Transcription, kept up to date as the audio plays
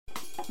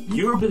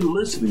You've been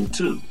listening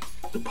to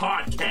the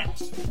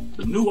podcast,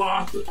 The New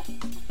Author,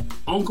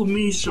 Uncle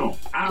Michon,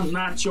 I'm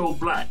Nacho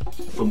Black,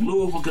 from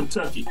Louisville,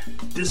 Kentucky.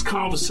 This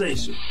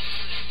conversation,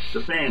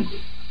 the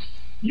family.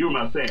 You're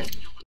my family.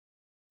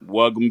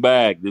 Welcome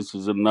back. This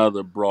is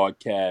another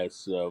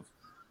broadcast of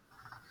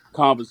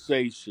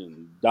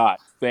Conversation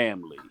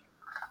Family.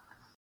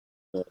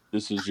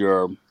 This is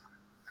your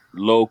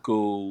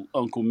local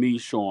Uncle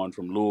Michon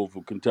from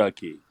Louisville,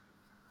 Kentucky.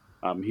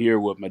 I'm here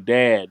with my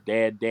dad,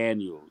 Dad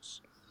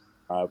Daniels.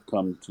 I've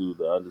come to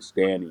the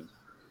understanding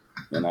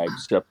and I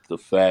accept the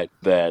fact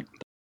that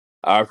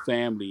our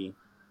family,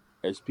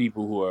 as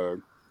people who are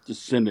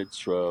descendants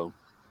from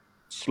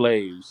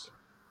slaves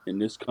in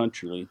this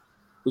country,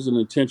 was an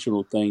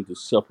intentional thing to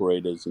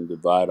separate us and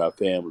divide our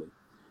family.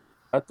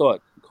 I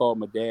called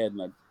my dad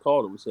and I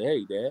called him and said,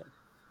 "Hey, Dad,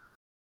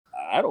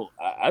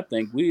 I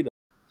think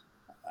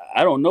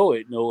I don't know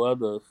it, no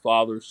other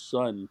father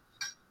son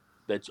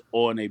that's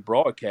on a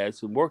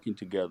broadcast and working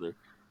together.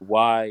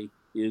 Why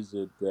is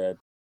it that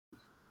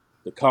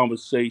the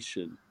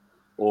conversation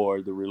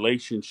or the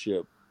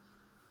relationship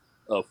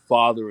of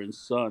father and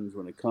sons,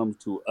 when it comes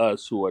to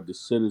us who are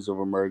descendants of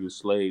American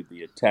slaves,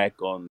 the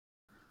attack on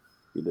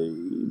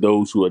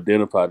those who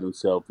identify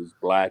themselves as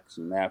blacks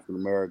and African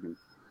Americans?"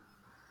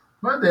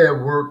 My dad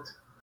worked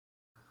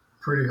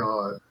pretty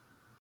hard.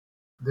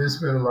 Didn't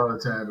spend a lot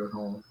of time at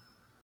home.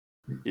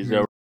 Is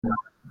that He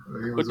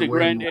what was the away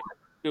granddad more.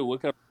 do?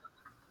 What kind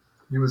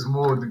He was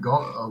more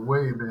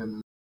away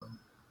than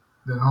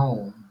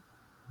home.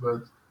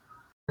 But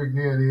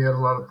again, he had a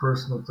lot of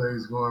personal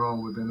things going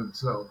on within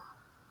himself.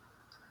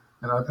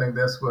 And I think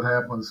that's what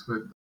happens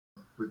with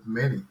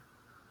many.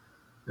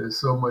 There's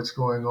so much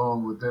going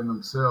on within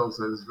themselves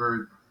that it's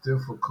very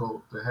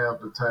difficult to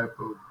have the type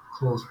of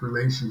close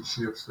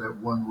relationships that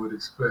one would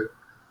expect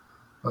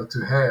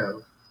to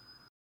have.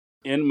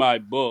 In my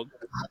book,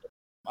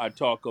 I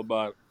talk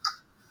about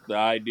the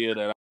idea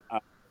that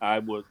I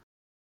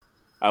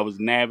was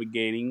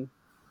navigating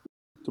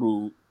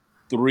through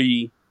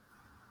three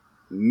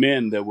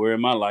men that were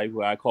in my life,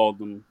 where I called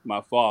them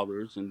my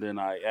fathers, and then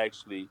I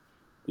actually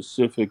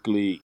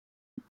specifically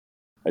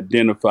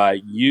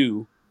identified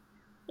you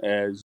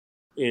as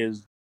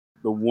is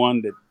the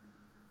one that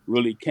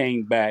really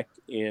came back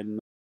and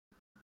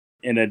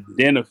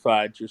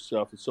identified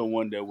yourself as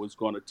someone that was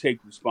going to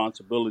take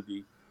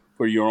responsibility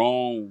for your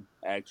own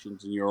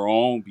actions and your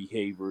own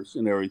behaviors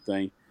and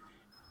everything.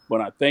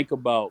 When I think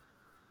about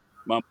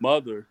my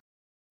mother,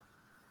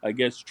 I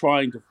guess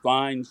trying to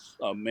find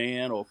a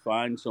man or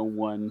find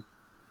someone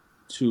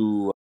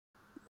to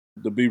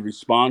be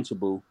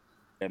responsible.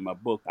 In my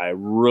book, I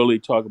really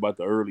talk about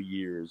the early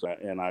years,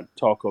 and I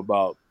talk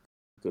about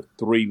the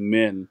three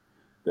men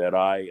that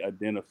I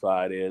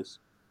identified as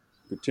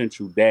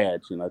potential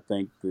dads, and I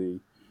think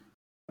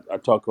I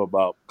talk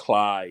about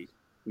Clyde,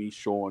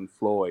 Michon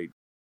Floyd.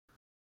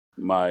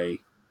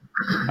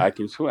 How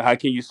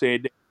can you say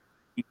that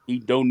he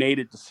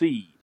donated the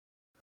seed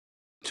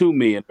to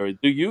me? And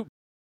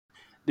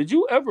did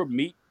you ever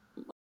meet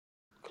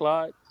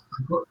Clyde?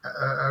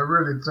 I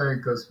really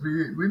think because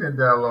we didn't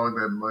dialogue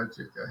that much.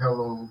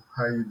 Hello,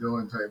 how you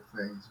doing type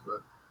things.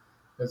 But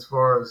as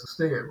far as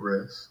stay at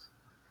rest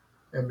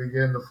and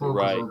begin to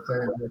focus Right. on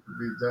things that can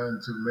be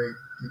done to make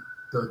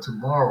the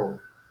tomorrow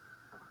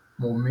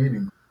more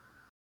meaningful.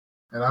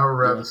 And I would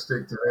rather Yeah.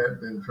 stick to that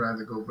than trying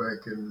to go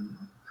back and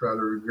try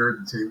to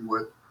regurgitate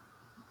what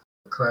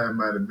the client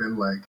might have been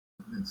like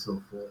and so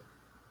forth.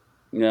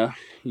 Yeah.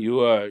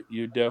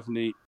 You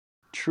definitely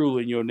true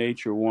in your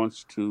nature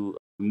wants to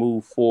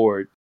move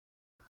forward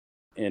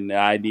in the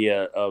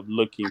idea of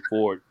looking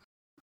forward.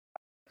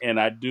 And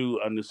I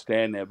do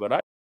understand that,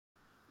 but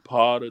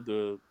part of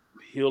the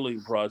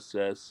healing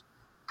process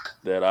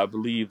that I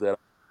believe that I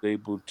was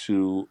able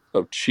to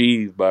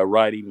achieve by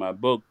writing my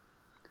book,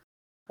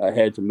 I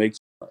had to make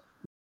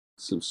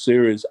some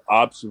serious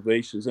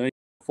observations. And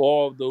for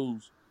all of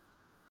those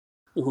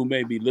who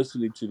may be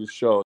listening to the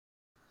show,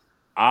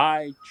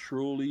 I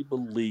truly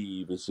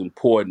believe it's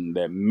important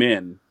that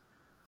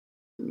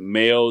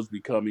males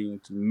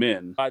becoming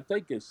men, I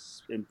think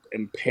it's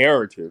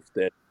imperative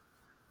that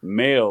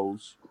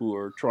males who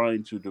are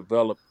trying to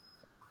develop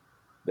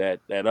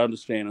that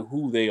understanding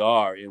who they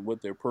are and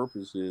what their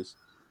purpose is,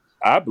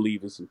 I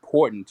believe it's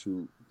important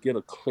to get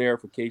a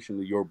clarification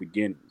of your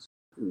beginnings,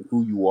 and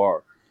who you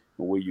are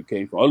and where you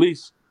came from. At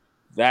least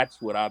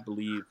that's what I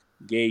believe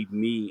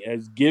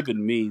has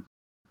given me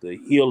the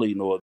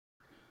healing or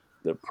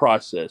the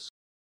process.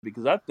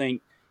 Because I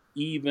think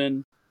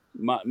even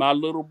my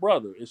little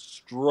brother is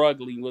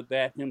struggling with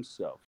that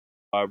himself.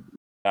 I,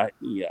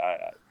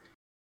 yeah,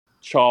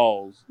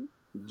 Charles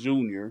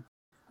Jr.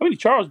 How many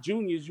Charles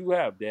Juniors you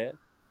have, Dad?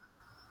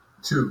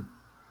 Two.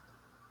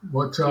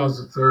 What Two. Charles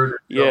III and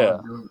Yeah,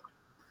 Charles Jr.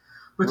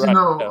 But right.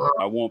 Yeah.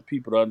 I want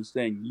people to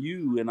understand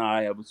you and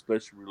I have a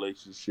special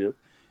relationship,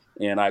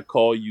 and I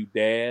call you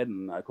Dad,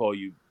 and I call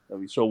you,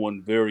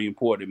 someone very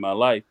important in my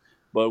life.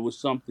 But it was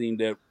something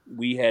that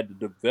we had to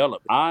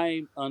develop.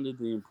 I'm under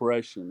the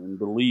impression and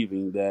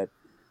believing that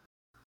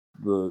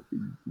the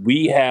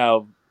we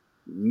have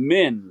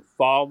men,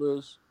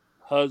 fathers,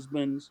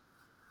 husbands,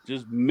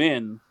 just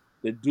men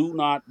that do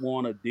not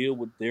want to deal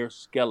with their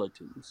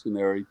skeletons and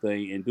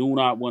everything, and do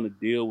not want to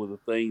deal with the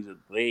things that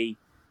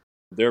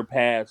their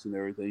past and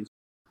everything.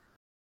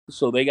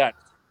 So they got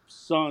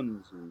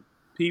sons and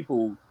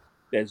people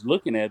that's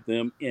looking at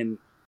them, and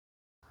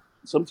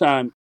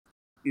sometimes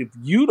if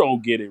you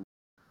don't get it,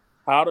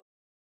 how do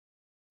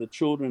the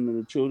children,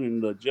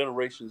 the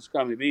generations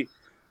coming to be,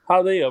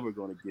 how they ever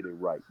going to get it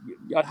right?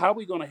 How are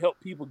we going to help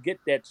people get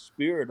that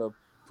spirit of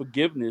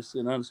forgiveness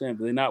and understand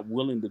that they're not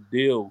willing to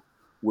deal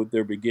with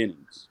their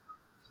beginnings?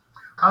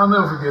 I'll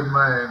never forget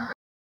mine.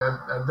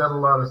 I've done a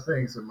lot of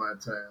things in my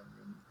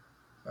time.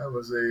 I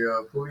was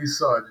a police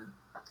sergeant,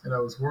 and I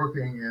was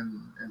working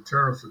in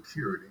internal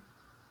security.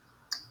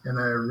 And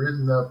I had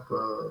written up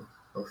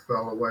a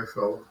fellow, white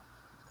fellow,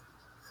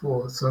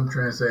 for some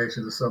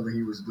transaction or something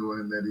he was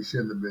doing that he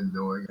shouldn't have been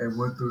doing, and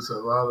went through a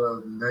lot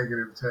of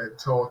negative type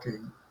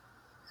talking,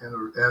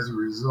 and as a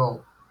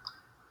result,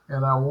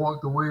 and I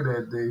walked away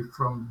that day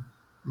from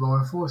law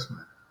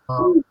enforcement.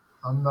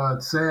 I'm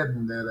not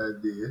saddened that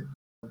I did,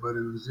 but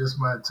it was just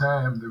my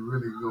time to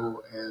really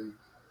go and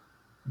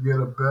get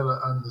a better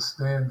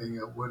understanding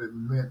of what it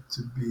meant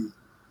to be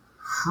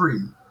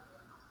free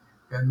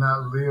and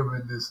not live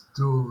in this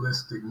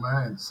dualistic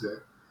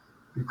mindset.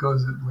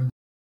 Because when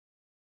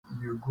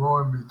you're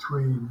growing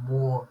between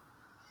more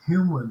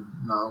human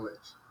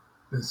knowledge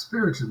than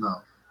spiritual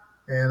knowledge.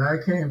 And I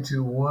came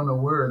to one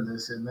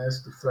awareness, and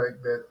that's the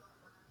fact that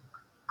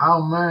our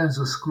minds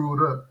are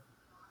screwed up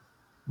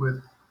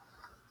with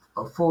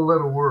a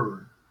four-letter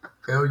word,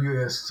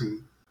 Lust,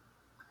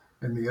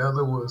 and the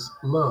other was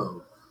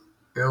love,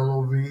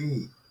 Love.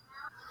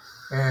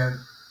 And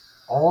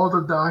all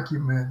the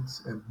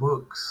documents and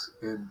books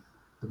and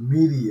the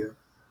media,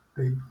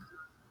 they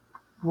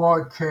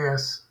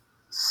broadcast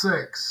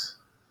sex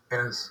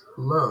as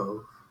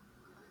love,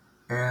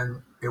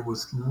 and it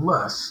was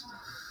lust,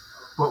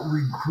 but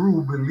we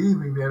grew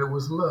believing that it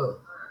was love.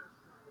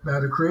 Now,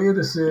 the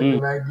Creator said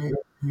Mm, that I gave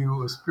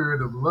you a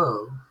spirit of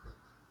love,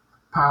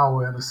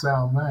 power, and a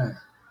sound mind.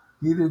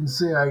 He didn't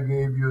say I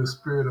gave you a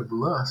spirit of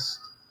lust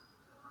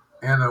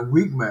and a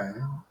weak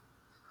mind.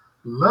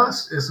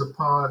 Lust is a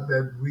part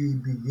that we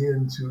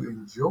begin to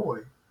enjoy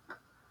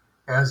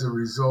as a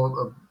result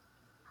of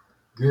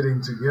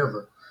getting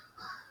together.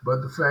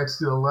 But the fact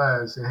still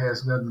lies, it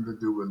has nothing to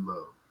do with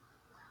love.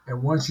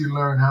 And once you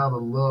learn how to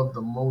love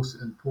the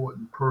most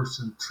important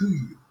person to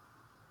you,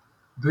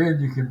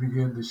 then you can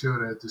begin to show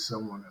that to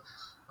someone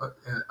else.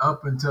 And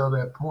up until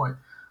that point,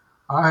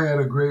 I had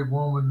a great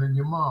woman than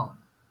your mom,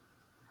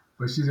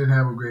 but she didn't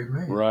have a great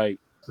man. right.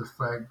 The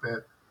fact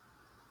that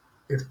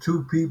if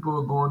two people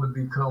are going to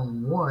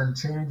become one,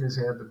 changes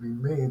have to be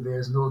made.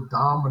 There's no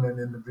dominant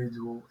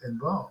individual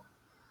involved.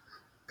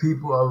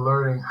 People are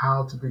learning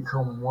how to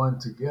become one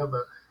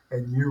together,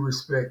 and you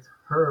respect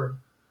her,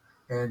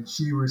 and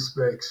she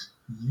respects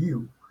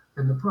you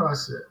in the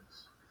process.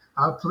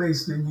 I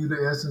placed in you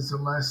the essence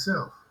of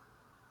myself,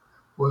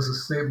 was a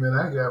statement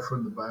I got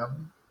from the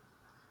Bible.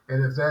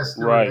 And if that's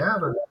the Right.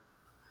 reality,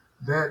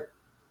 that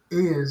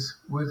is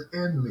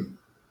within me.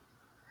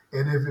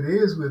 And if it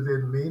is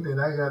within me, then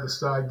I got to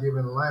start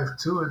giving life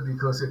to it,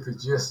 because if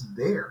it's just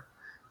there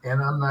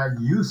and I'm not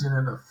using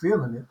it or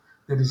feeling it,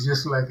 then it's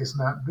just like it's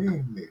not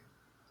being there.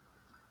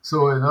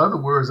 So, in other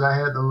words, I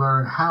had to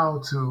learn how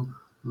to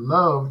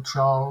love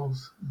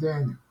Charles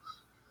Daniels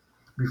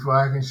before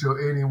I can show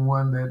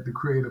anyone that the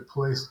Creator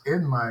placed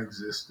in my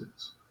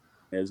existence.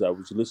 As I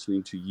was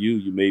listening to you,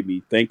 you made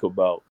me think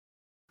about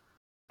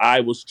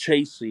I was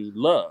chasing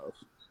love,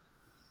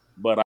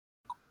 but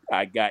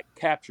I got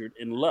captured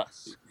in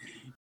lust.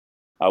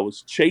 I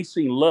was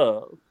chasing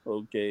love,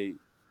 okay,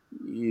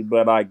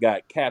 but I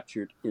got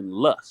captured in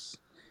lust.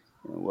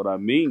 And what I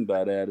mean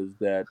by that is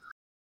that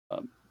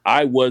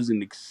I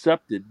wasn't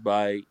accepted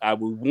by. I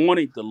was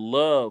wanting the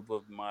love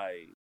of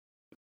my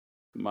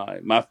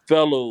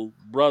fellow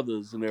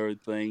brothers and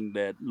everything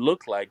that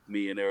looked like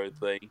me and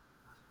everything,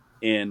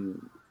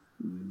 and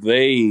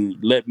they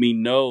let me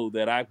know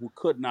that I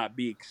could not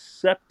be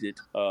accepted,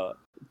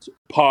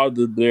 part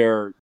of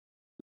their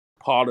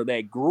part of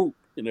that group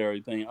and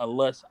everything,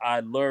 unless I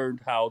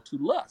learned how to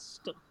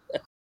lust.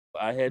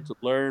 I had to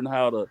learn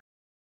how to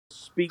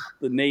speak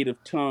the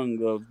native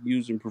tongue of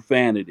using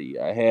profanity.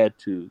 I had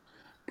to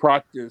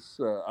practice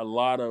a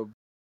lot of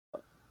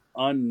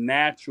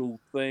unnatural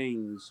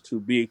things to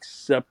be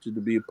accepted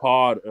to be a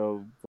part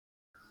of.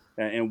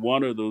 And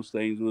one of those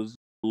things was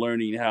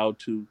learning how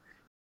to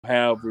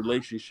have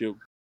relationship,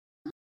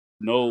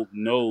 no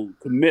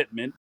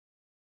commitment,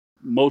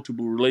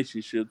 multiple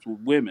relationships with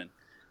women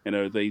and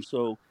everything.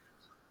 So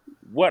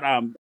what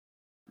I'm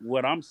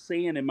what I'm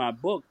saying in my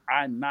book,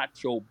 I'm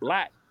not your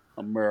black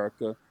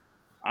America.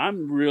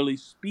 I'm really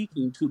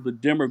speaking to the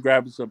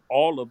demographics of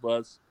all of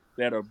us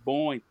that are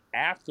born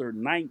after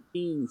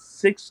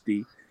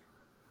 1960,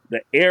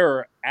 the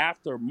era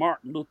after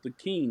Martin Luther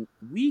King.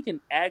 We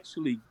can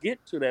actually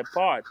get to that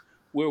part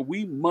where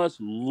we must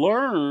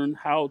learn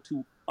how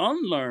to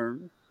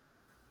unlearn,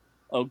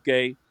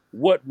 okay?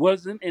 what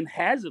wasn't and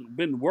hasn't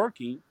been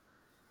working,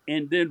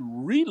 and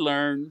then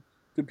relearn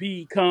to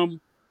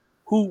become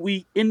who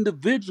we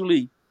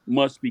individually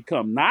must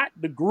become, not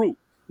the group.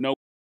 No,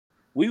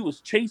 we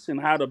was chasing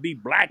how to be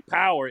Black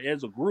Power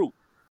as a group.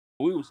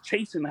 We was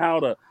chasing how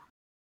to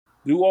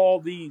do all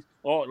these,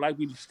 all like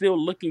we still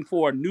looking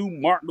for a new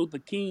Martin Luther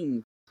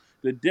King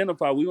to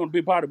identify. We want to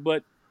be part of,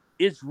 but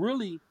it's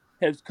really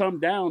has come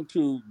down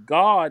to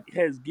God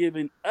has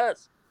given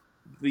us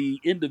the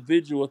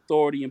individual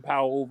authority and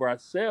power over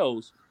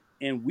ourselves,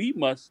 and we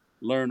must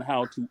learn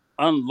how to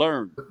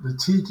unlearn. The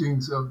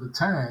teachings of the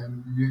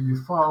time,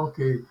 you follow,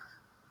 okay,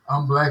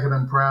 I'm black and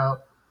I'm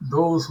proud.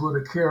 Those were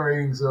the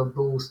carryings of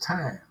those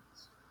times.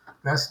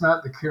 That's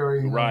not the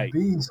carrying of Right.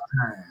 these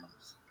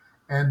times.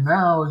 And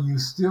now you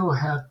still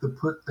have to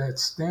put that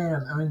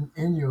stand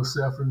in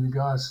yourself in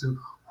regards to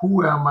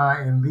who am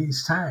I in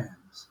these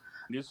times?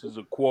 This is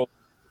a quote.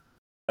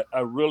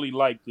 I really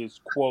like this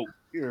quote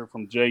here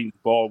from James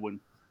Baldwin,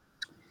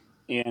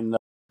 and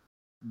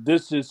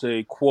this is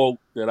a quote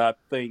that I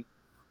think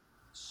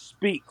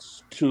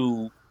speaks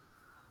to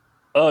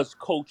us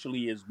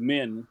culturally as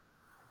men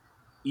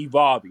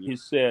evolving. He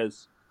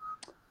says,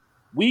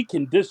 "We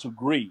can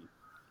disagree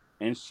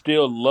and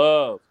still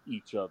love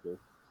each other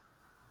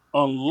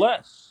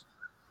unless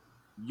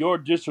your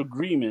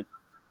disagreement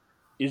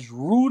is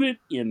rooted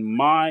in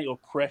my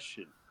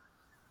oppression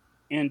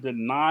and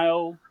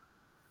denial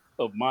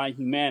of my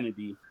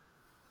humanity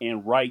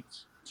and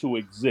rights to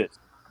exist."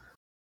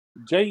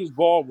 James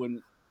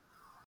Baldwin,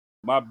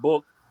 my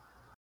book,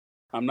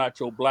 I'm Not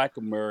Your Black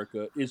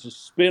America, is a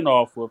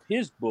spinoff of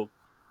his book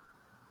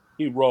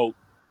he wrote,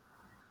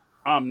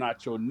 I'm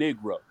Not Your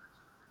Negro.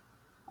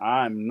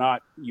 I'm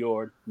not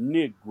your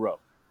Negro.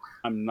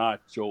 I'm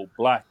not your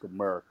Black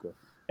America.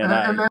 And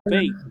And I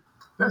think,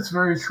 that's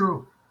very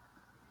true.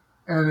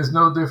 And it's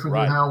no different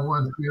than right, how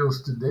one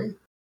feels today.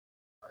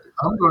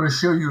 I'm going to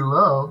show you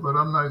love, but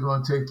I'm not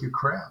going to take your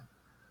crap.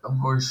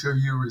 I'm going to show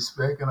you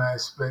respect, and I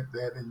expect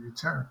that in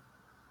return.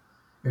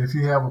 And if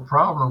you have a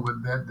problem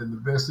with that, then the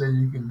best thing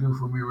you can do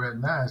for me right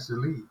now is to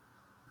leave.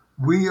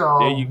 We there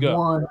are you go.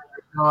 one in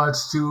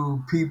regards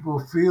to people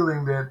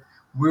feeling that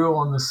we're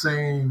on the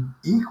same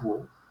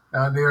equal.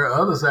 Now, there are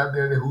others out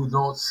there who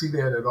don't see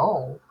that at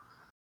all.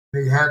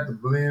 They have to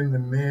blend the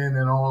men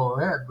and all of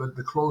that, but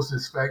the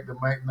closest factor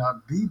might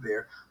not be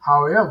there.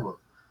 However,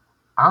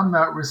 I'm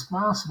not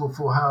responsible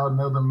for how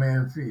another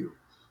man feels.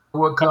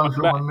 What comes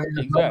Coming from a back.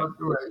 man's mouth,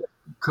 Exactly. right,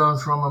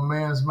 comes from a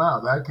man's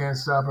mouth. I can't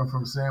stop him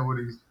from saying what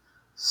he's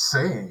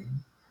saying,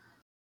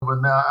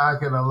 but now I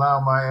can allow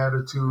my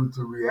attitude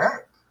to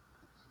react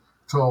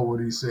toward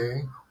what he's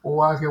saying,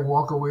 or I can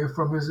walk away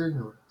from his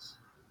ignorance.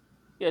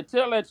 Yeah,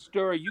 tell that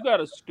story. You got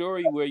a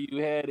story where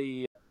you had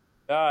a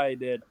guy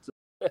that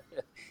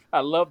I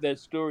love that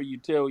story you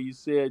tell. You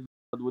said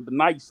with the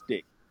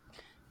nightstick.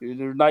 It was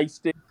a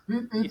nightstick.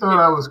 He thought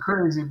I was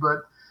crazy,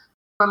 but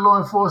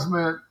law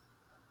enforcement,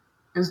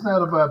 it's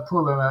not about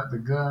pulling out the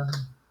gun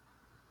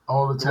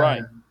all the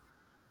Right. time.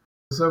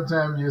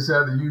 Sometimes you just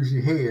have to use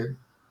your head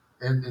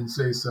and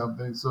say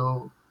something.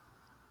 So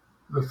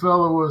the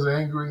fellow was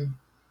angry,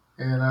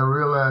 and I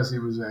realized he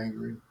was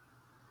angry,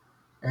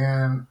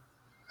 and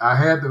I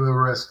had to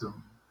arrest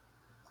him,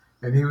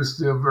 and he was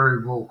still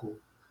very vocal.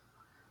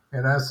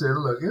 And I said,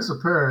 "Look, it's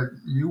apparent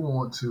you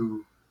want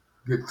to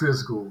get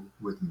physical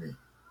with me.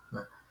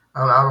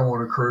 I don't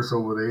want to curse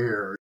over the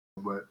air,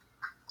 but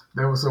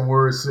there were some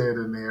words said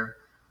in there,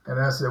 and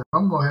I said,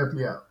 I'm going to help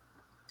you out."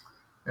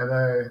 And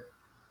I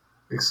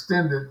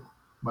extended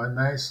my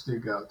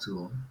nightstick out to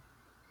him,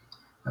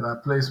 and I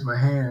placed my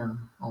hand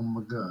on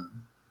my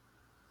gun,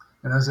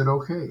 and I said,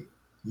 "Okay,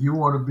 you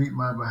want to beat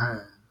my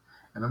behind,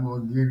 and I'm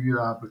going to give you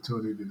the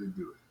opportunity to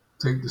do it.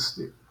 Take the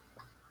stick."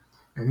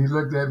 And he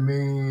looked at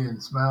me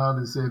and smiled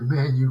and said,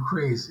 "Man, you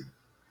crazy."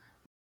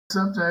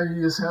 Sometimes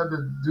you just have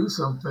to do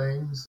some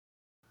things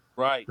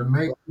Right. to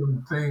make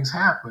some things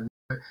happen.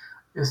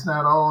 It's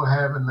not all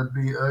having to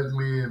be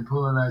ugly and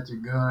pulling out your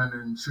gun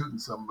and shooting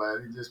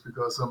somebody just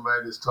because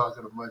somebody's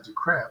talking a bunch of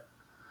crap.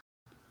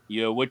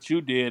 Yeah, what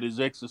you did is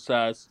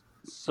exercise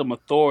some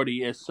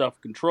authority as self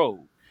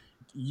control.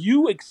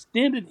 You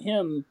extended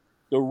him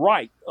the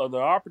right or the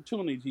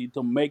opportunity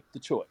to make the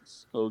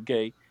choice,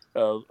 okay,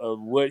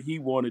 of what he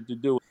wanted to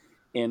do.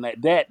 And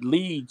that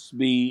leads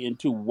me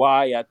into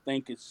why I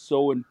think it's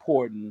so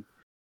important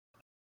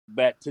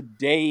that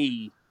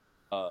today,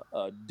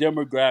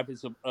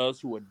 demographics of us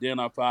who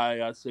identify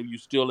ourselves, you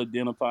still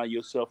identify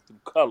yourself through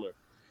color.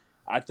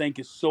 I think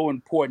it's so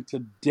important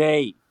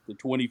today, the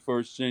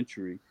 21st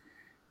century,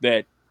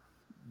 that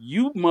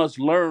you must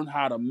learn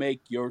how to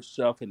make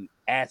yourself an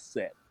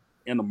asset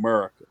in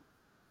America.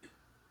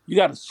 You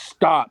got to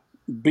stop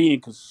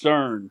being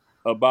concerned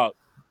about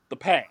the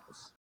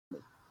past,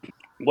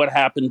 what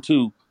happened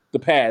to the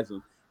past,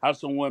 and how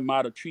someone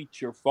might have treated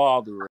your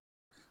father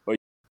or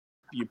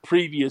your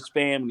previous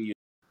family,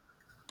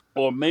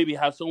 or maybe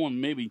how someone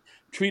maybe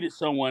treated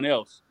someone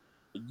else.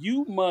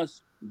 You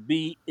must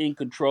be in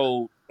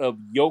control of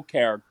your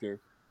character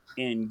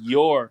and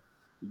your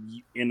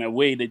in a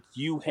way that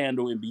you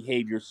handle and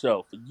behave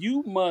yourself.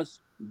 You must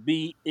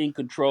be in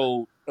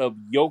control of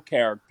your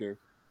character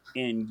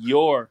and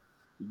your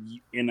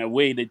in a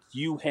way that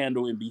you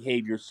handle and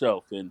behave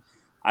yourself. And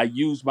I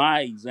use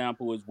my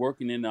example as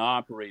working in the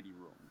operating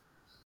room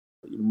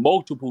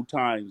multiple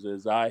times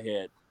as I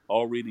had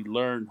already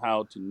learned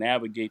how to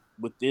navigate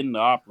within the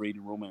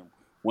operating room. And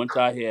once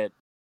I had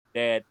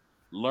that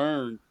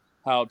learned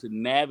how to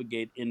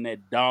navigate in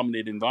that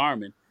dominant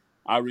environment,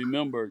 I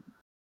remember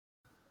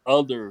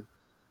other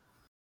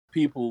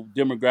people,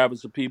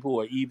 demographics of people,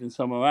 or even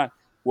some of mine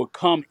would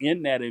come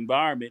in that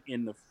environment,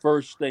 and the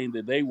first thing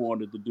that they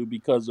wanted to do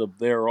because of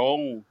their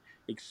own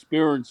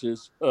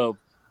experiences of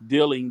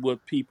dealing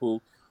with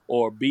people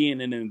or being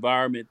in an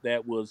environment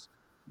that was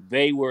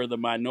they were the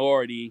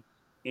minority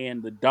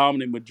and the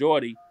dominant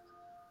majority,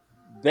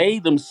 they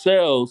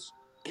themselves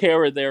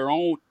carry their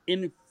own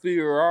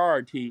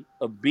inferiority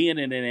of being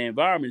in an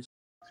environment.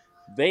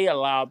 They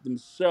allowed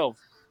themselves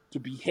to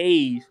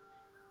behave.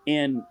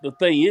 And the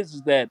thing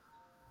is that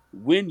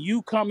when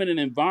you come in an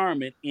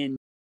environment and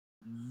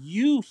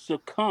you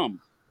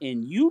succumb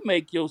and you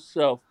make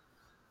yourself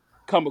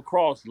come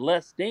across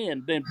less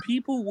than, then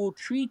people will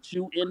treat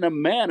you in the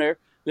manner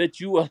that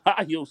you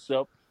allow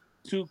yourself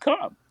to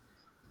come.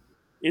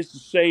 It's the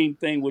same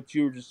thing what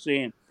you were just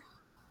saying.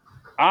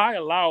 I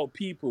allow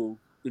people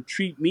to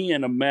treat me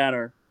in a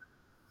manner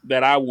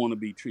that I want to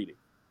be treated.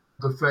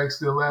 The fact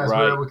still lasts,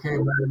 Right. whatever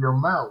came out of your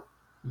mouth.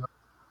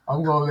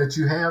 I'm going to let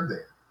you have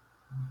that.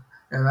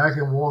 And I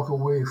can walk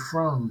away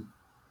from,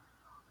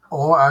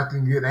 or I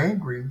can get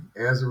angry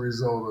as a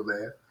result of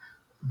that.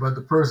 But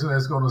the person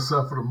that's going to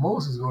suffer the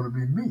most is going to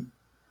be me.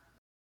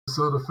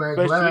 So the fact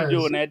Especially lies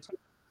during that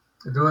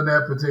during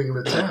that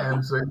particular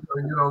time. So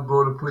you don't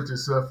go to put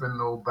yourself in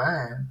no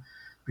bind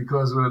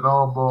because when it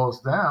all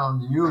boils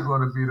down, you're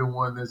going to be the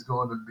one that's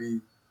going to be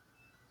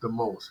the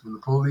most. When the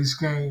police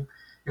came,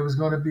 it was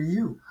going to be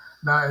you.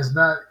 Now, it's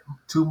not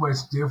too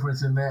much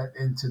difference in that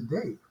in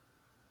today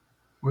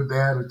with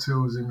the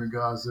attitudes in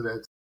regards to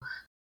that.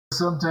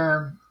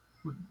 Sometimes,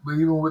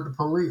 even with the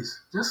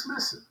police, just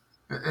listen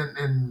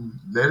and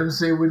let him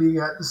say what he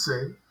got to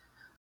say.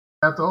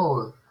 After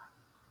all,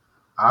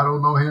 I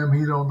don't know him,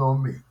 he don't know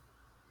me.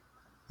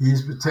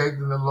 He's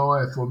protecting the law,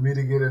 and for me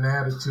to get an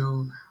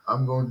attitude,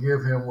 I'm going to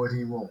give him what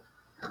he wants.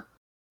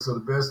 So the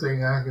best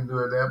thing I can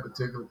do at that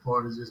particular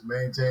point is just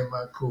maintain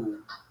my cool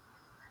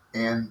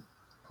and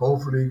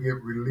hopefully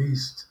get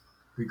released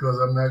because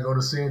I'm not going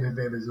to say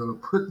anything that's going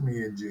to put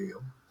me in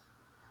jail.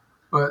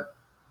 But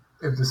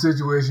if the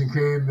situation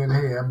came, then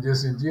hey, I'm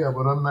just in jail.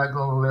 But I'm not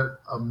going to let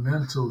a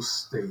mental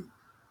state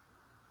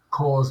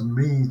cause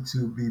me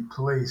to be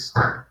placed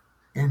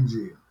in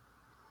jail.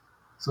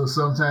 So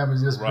sometimes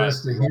it's just right.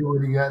 best to hear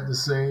what he got to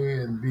say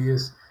and be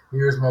his,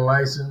 here's my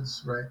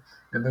license, right?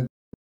 And then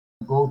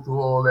go through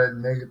all that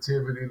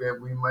negativity that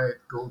we might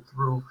go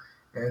through.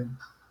 And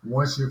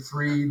once you're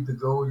freed to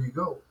go, you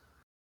go.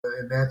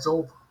 And that's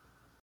over.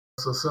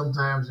 So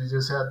sometimes you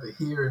just have to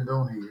hear and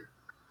don't hear.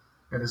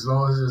 And as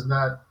long as it's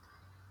not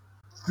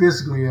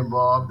physically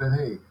involved, then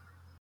hey,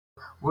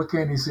 what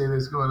can he say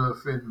that's going to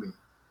offend me?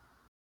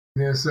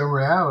 There's some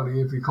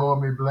reality. If he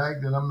called me black,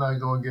 then I'm not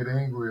going to get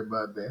angry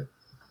about that.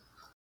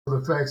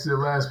 The fact still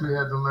last, we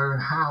had to learn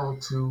how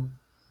to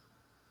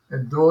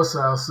endorse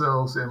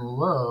ourselves in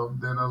love,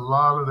 then a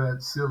lot of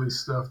that silly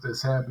stuff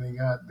that's happening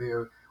out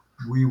there,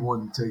 we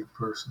wouldn't take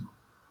personal.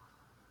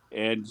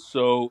 And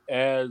so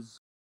as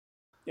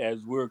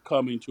we're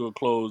coming to a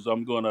close,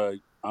 I'm going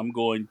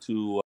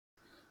to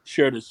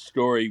share this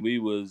story. We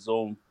was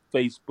on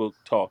Facebook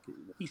talking.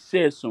 He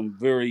said some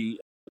very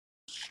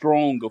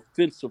strong,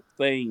 offensive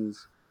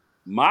things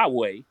my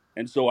way,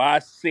 and so I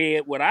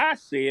said what I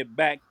said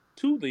back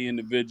to the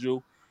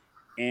individual,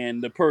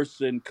 and the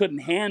person couldn't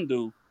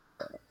handle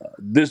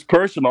this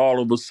person.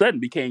 All of a sudden,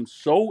 became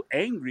so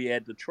angry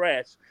at the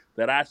trash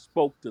that I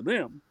spoke to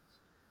them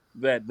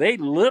that they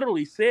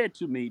literally said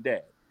to me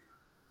that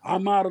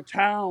I'm out of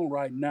town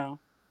right now,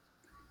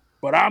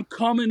 but I'm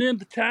coming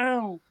into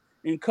town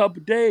in a couple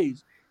of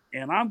days,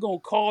 and I'm gonna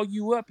call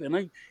you up,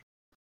 and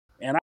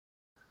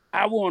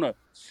I wanna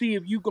see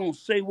if you gonna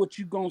say what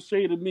you gonna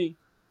say to me.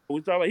 We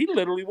talking about, he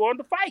literally wanted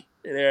to fight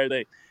and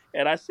everything.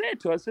 And I said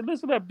to him, I said,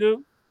 listen up,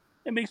 dude.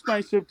 Let me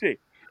explain something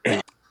to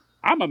you.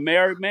 I'm a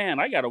married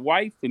man. I got a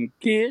wife and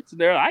kids.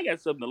 And I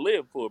got something to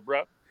live for,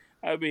 bro.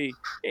 I mean,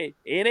 it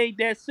ain't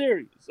that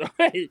serious.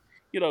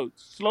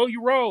 Slow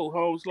your roll,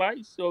 home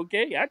slice.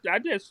 Okay, I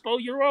just slow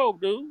your roll,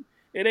 dude.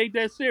 It ain't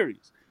that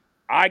serious.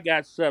 I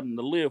got something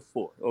to live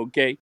for.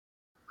 Okay,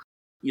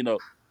 you know,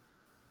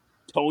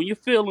 tone your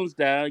feelings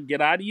down,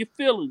 get out of your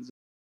feelings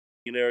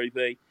and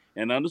everything,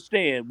 and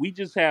understand we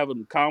just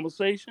having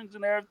conversations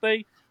and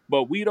everything.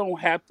 But we don't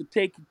have to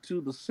take it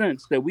to the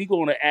sense that we're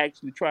going to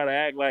actually try to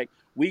act like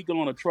we're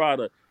going to try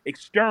to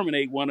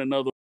exterminate one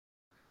another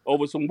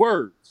over some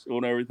words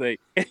and everything.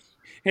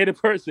 And the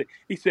person,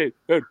 he said,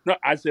 no.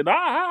 I said,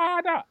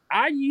 nah.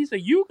 He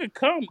said, you can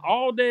come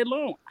all day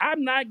long.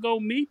 I'm not going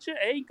to meet you,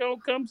 ain't going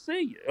to come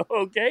see you.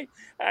 Okay.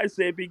 I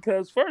said,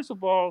 because first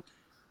of all,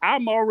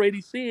 I'm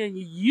already saying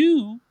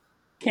you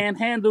can't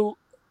handle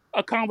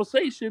a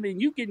conversation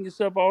and you getting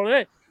yourself all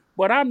that.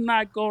 But I'm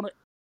not gonna.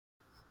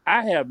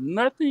 I have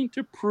nothing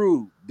to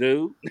prove,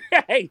 dude.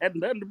 I ain't had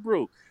nothing to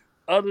prove,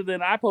 other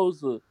than I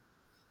supposed to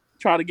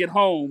try to get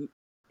home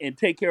and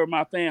take care of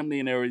my family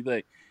and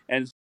everything.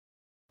 And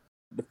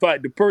the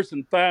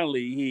person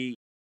finally,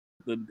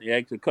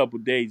 after a couple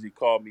of days, he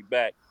called me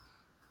back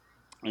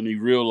and he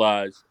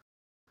realized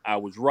I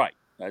was right.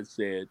 I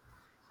said,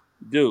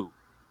 dude,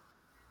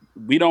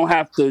 we don't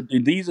have to.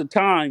 These are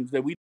times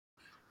that we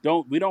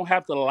don't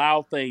have to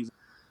allow things.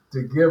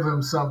 To give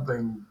him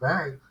something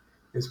back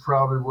is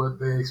probably what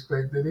they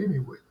expected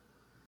anyway.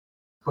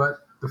 But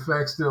the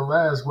fact still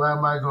lies, why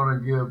am I going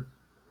to give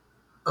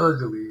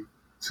ugly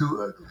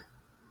to ugly?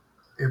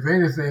 If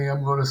anything,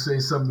 I'm going to say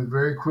something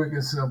very quick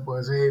and simple.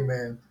 I say, hey,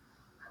 man,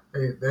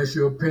 hey, that's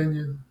your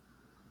opinion.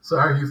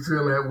 Sorry you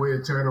feel that way,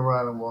 and turn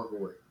around and walk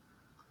away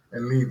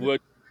and leave it.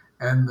 What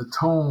And the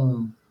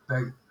tone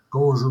that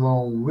goes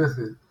along with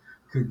it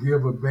could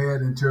give a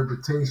bad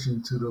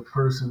interpretation to the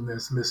person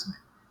that's listening.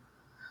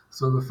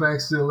 So the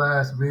fact still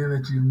lies, being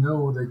that you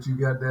know that you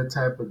got that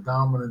type of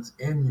dominance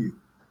in you.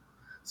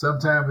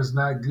 Sometimes it's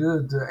not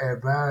good to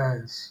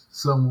advise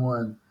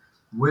someone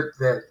with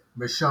that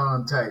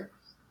Michonne type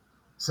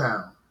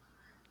sound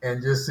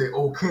and just say,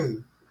 okay,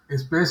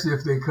 especially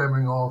if they're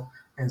coming off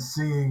and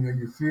seeing or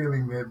you're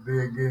feeling that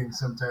they're getting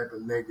some type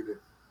of negative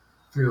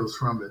feels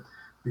from it,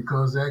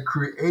 because that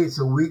creates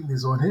a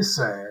weakness on his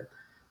side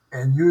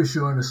and you're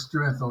showing a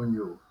strength on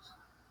yours.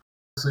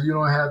 So you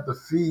don't have to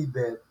feed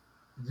that.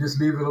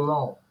 Just leave it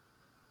alone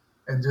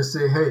and just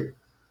say, hey,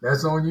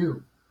 that's on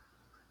you.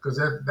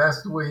 Because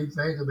that's the way he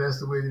thinks, or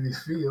that's the way that he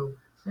feels.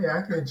 Hey,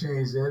 I can't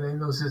change that. Ain't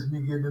no sense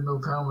me getting in no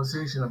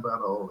conversation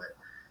about all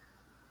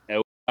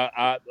that.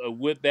 and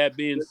with that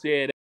being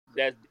said,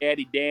 that's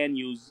Daddy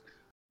Daniels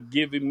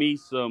giving me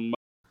some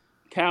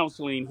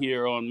counseling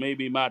here on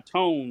maybe my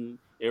tone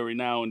every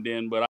now and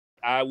then, but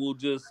I will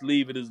just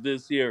leave it as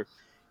this here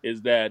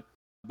is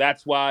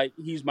that's why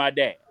he's my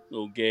dad,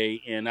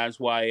 okay? And that's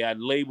why I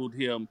labeled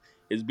him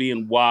as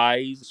being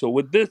wise. So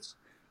with this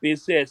being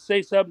said,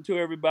 say something to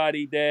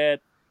everybody, Dad.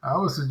 I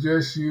would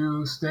suggest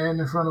you stand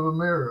in front of a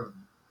mirror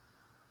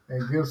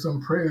and give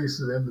some praise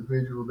to the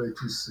individual that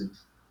you see.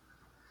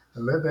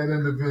 And let that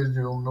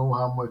individual know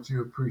how much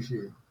you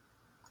appreciate them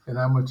and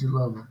how much you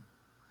love them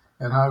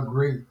and how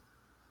great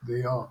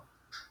they are.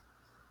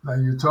 Now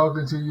you're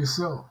talking to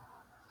yourself.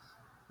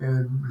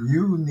 And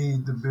you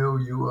need to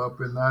build you up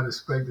and not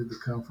expect it to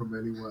come from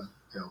anyone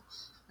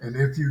else. And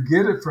if you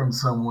get it from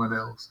someone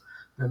else,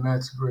 then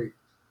that's great.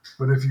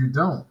 But if you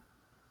don't,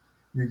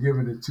 you're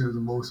giving it to the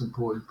most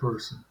important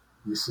person,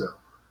 yourself.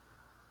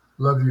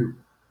 Love you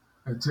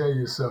and tell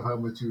yourself how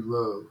much you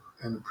love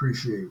and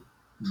appreciate.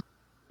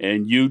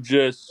 And you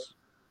just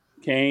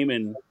came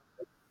and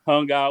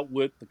hung out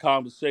with the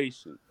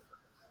conversation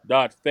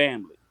dot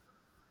family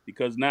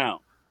because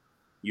now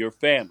you're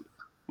family.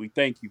 We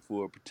thank you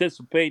for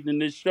participating in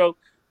this show.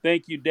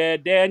 Thank you,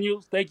 Dad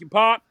Daniels. Thank you,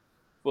 Pop,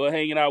 for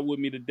hanging out with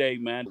me today,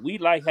 man. We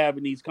like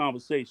having these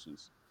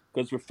conversations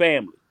because we're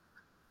family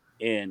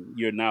and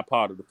you're not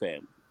part of the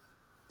family.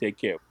 Take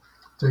care.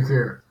 Take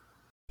care.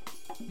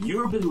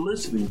 You've been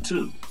listening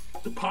to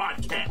the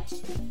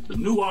podcast, The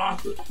New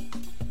Author,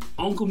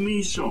 Uncle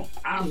Michon,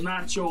 I'm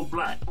Not Your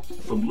Black,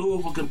 from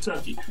Louisville,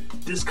 Kentucky.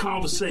 This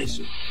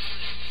conversation,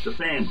 the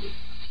family.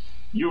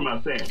 You're my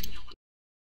family.